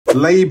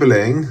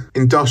Labeling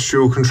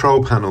industrial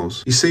control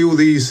panels. You see all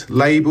these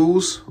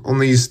labels on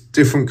these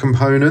different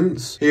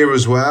components here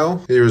as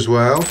well,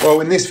 Well,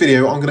 in this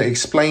video, I'm going to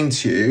explain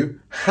to you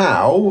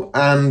how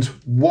and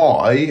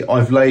why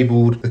I've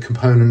labeled the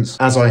components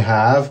as I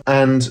have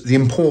and the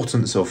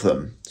importance of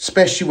them,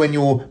 especially when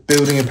you're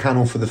building a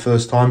panel for the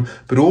first time,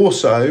 but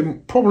also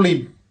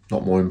probably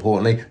not more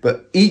importantly,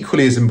 but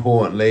equally as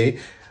importantly,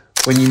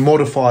 when you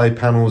modify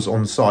panels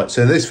on site.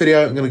 So in this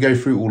video, I'm going to go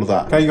through all of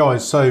that. Okay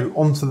guys, so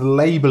onto the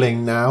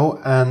labeling now.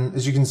 And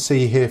as you can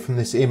see here from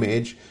this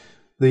image,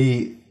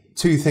 the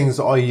two things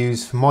that I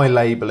use for my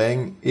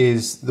labeling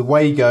is the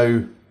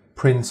Wago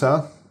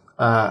printer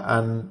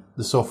and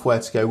the software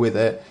to go with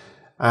it.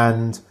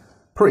 And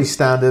pretty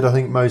standard, I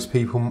think most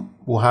people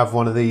will have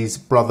one of these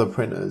brother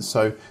printers.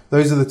 So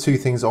those are the two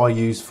things I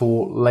use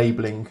for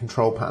labeling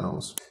control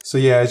panels. So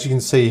yeah, as you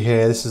can see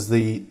here, this is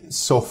the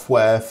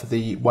software for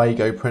the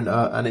Wago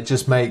printer, and it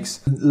just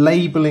makes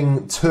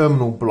labeling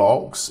terminal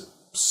blocks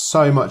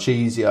so much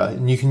easier,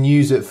 and you can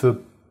use it for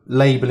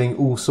labeling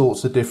all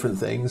sorts of different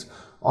things.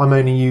 I'm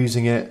only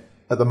using it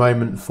at the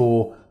moment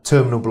for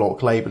terminal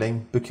block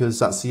labeling because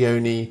that's the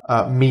only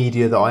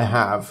media that I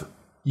have.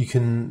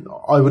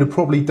 I would have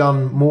probably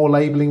done more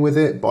labeling with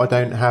it, but I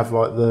don't have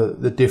like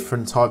the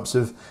different types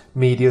of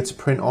media to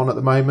print on at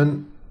the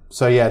moment.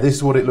 So yeah, this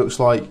is what it looks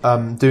like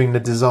doing the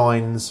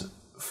designs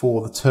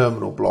for the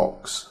terminal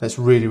blocks. It's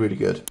really, really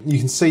good. You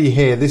can see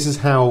here, this is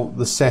how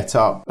the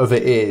setup of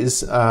it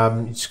is.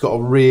 You've just got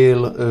a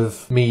reel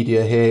of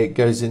media here. It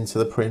goes into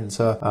the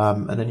printer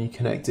and then you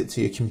connect it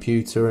to your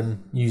computer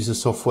and use the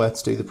software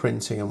to do the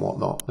printing and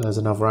whatnot. There's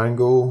another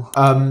angle.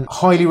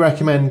 Highly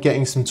recommend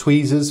getting some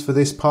tweezers for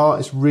this part.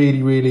 It's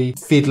really, really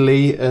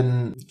fiddly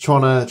and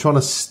trying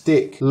to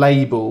stick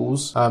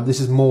labels. This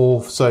is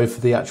more so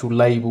for the actual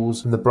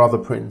labels in the brother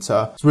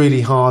printer. It's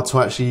really hard to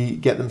actually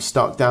get them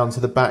stuck down to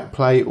the back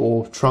plate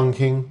or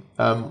trunking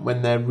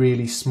when they're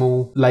really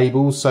small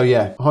labels. So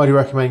yeah, I highly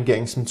recommend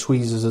getting some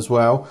tweezers as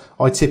well.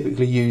 I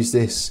typically use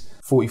this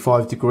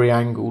 45-degree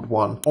angled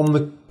one. On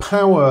the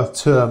power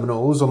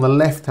terminals on the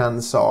left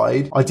hand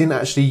side, I didn't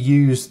actually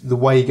use the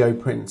Wago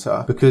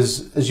printer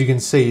because, as you can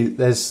see,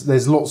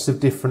 there's lots of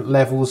different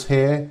levels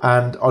here,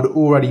 and I'd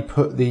already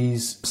put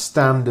these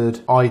standard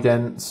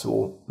idents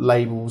or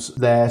labels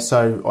there,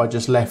 so I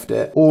just left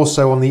it.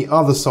 Also on the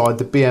other side,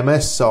 the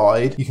BMS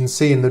side, you can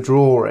see in the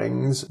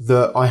drawings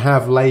that I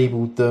have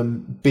labeled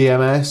them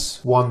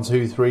BMS 1,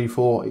 2, 3,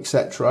 4,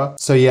 etc.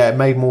 So yeah, it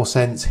made more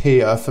sense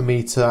here for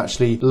me to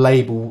actually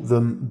label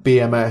them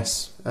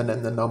BMS and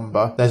then the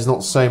number. There's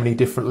not so many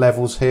different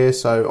levels here,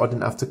 so I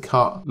didn't have to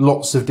cut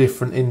lots of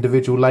different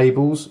individual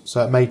labels,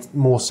 so it made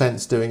more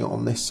sense doing it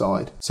on this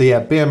side. So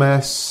yeah,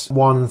 BMS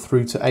 1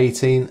 through to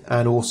 18,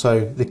 and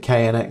also the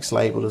KNX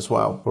label as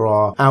well for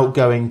our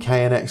outgoing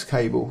KNX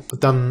cable. I've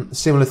done a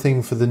similar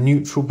thing for the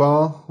neutral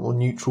bar or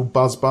neutral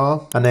buzz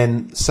bar, and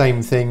then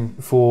same thing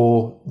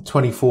for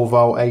 24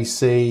 volt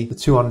AC, the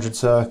 200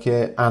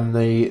 circuit, and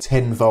the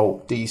 10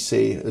 volt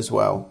DC as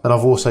well. And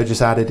I've also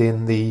just added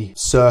in the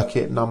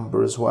circuit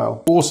number as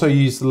well. Also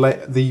use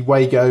the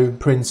Wago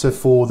printer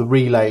for the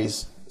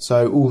relays.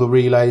 So all the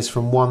relays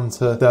from 1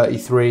 to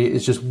 33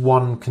 is just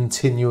one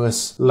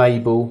continuous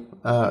label.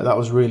 That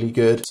was really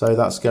good. So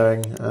that's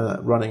going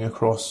running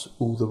across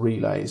all the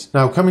relays.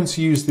 Now coming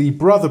to use the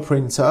brother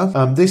printer,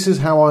 this is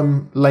how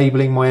I'm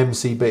labeling my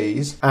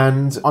MCBs,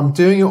 and I'm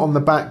doing it on the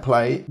back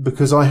plate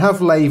because I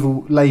have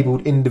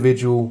labeled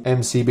individual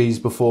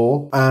MCBs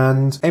before,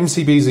 and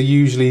MCBs are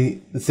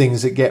usually the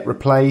things that get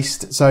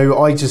replaced. So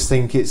I just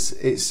think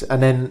it's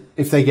and then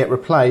if they get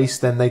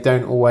replaced, then they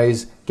don't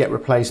always get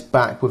replaced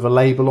back with a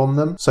label on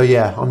them. So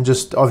yeah, I've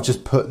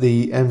just put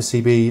the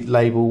MCB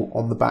label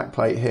on the back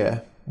plate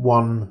here.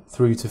 1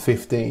 through to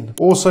 15.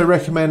 Also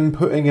recommend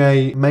putting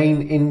a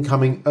main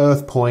incoming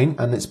earth point,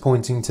 and it's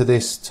pointing to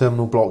this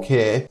terminal block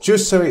here,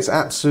 just so it's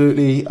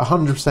absolutely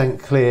 100%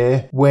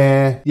 clear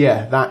where,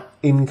 yeah, that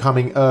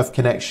incoming earth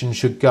connection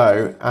should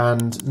go,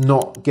 and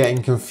not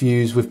getting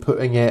confused with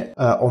putting it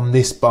on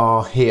this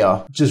bar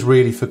here, just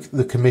really for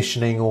the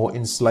commissioning or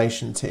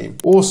installation team.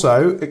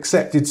 Also,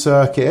 accepted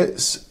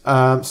circuits.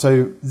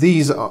 So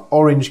these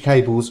orange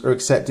cables are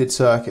accepted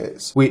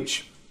circuits,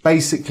 which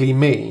basically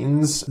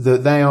means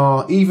that they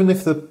are, even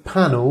if the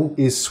panel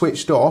is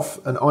switched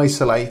off and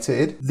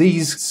isolated,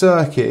 these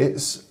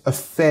circuits are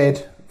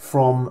fed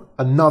from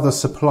another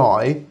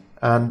supply,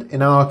 and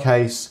in our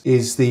case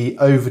is the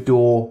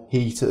overdoor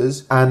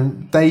heaters,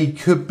 and they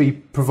could be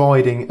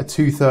providing a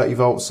 230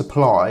 volt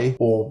supply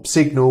or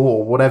signal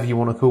or whatever you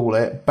want to call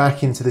it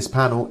back into this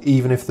panel,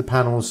 even if the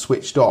panel's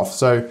switched off.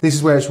 So this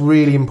is where it's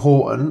really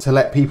important to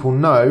let people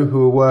know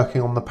who are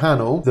working on the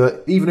panel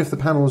that even if the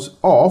panel's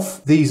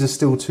off, these are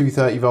still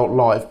 230 volt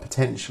live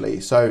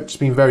potentially. So just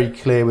being very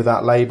clear with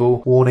that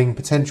label, warning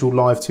potential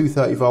live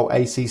 230 volt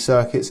AC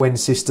circuits when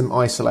system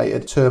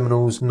isolated,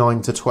 terminals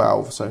 9 to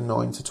 12, so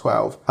 9 to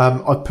 12.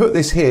 I put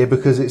this here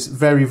because it's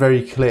very,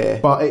 very clear,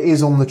 but it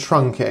is on the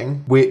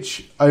trunking,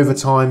 which over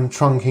time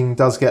trunking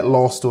does get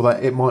lost, or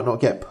that it might not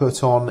get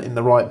put on in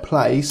the right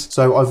place.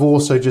 So I've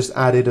also just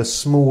added a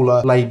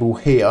smaller label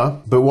here.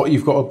 But what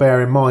you've got to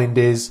bear in mind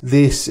is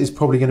this is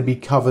probably going to be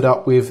covered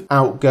up with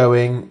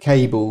outgoing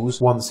cables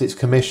once it's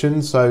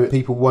commissioned, so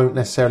people won't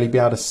necessarily be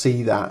able to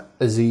see that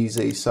as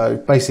easy. So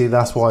basically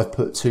that's why I've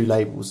put 2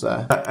 labels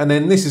there. And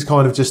then this is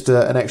kind of just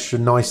an extra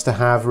nice to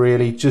have,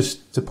 really,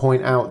 just to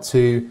point out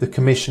to the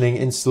commissioning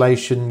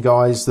installation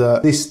guys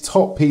that this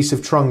top piece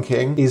of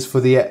trunking is for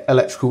the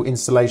electrical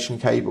installation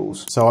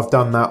cables. So I've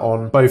done that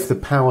on both the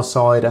power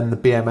side and the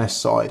BMS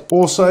side.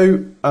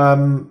 Also,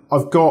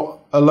 I've got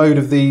a load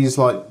of these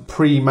like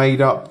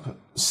pre-made up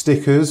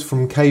stickers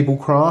from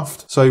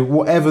Cablecraft. So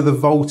whatever the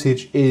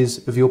voltage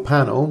is of your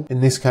panel, in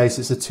this case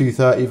it's a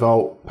 230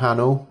 volt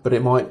panel, but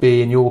it might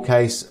be in your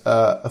case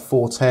a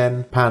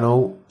 410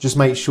 panel. Just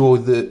make sure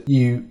that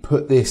you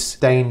put this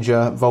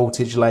danger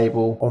voltage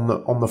label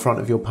on the front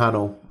of your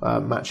panel,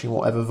 matching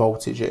whatever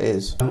voltage it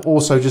is. And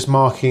also just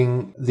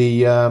marking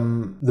the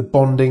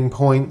bonding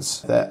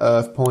points, their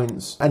earth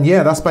points. And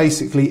yeah, that's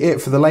basically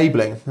it for the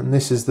labeling. And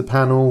this is the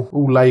panel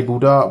all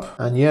labeled up,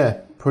 and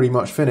yeah, pretty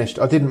much finished.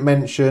 I didn't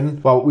mention,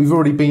 well, we've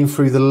already been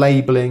through the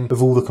labeling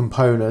of all the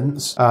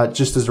components.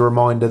 Just as a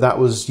reminder, that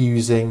was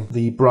using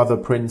the Brother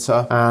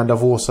printer, and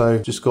I've also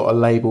just got a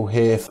label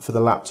here for the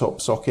laptop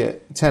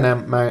socket, 10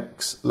 amp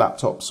max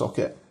laptop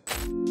socket.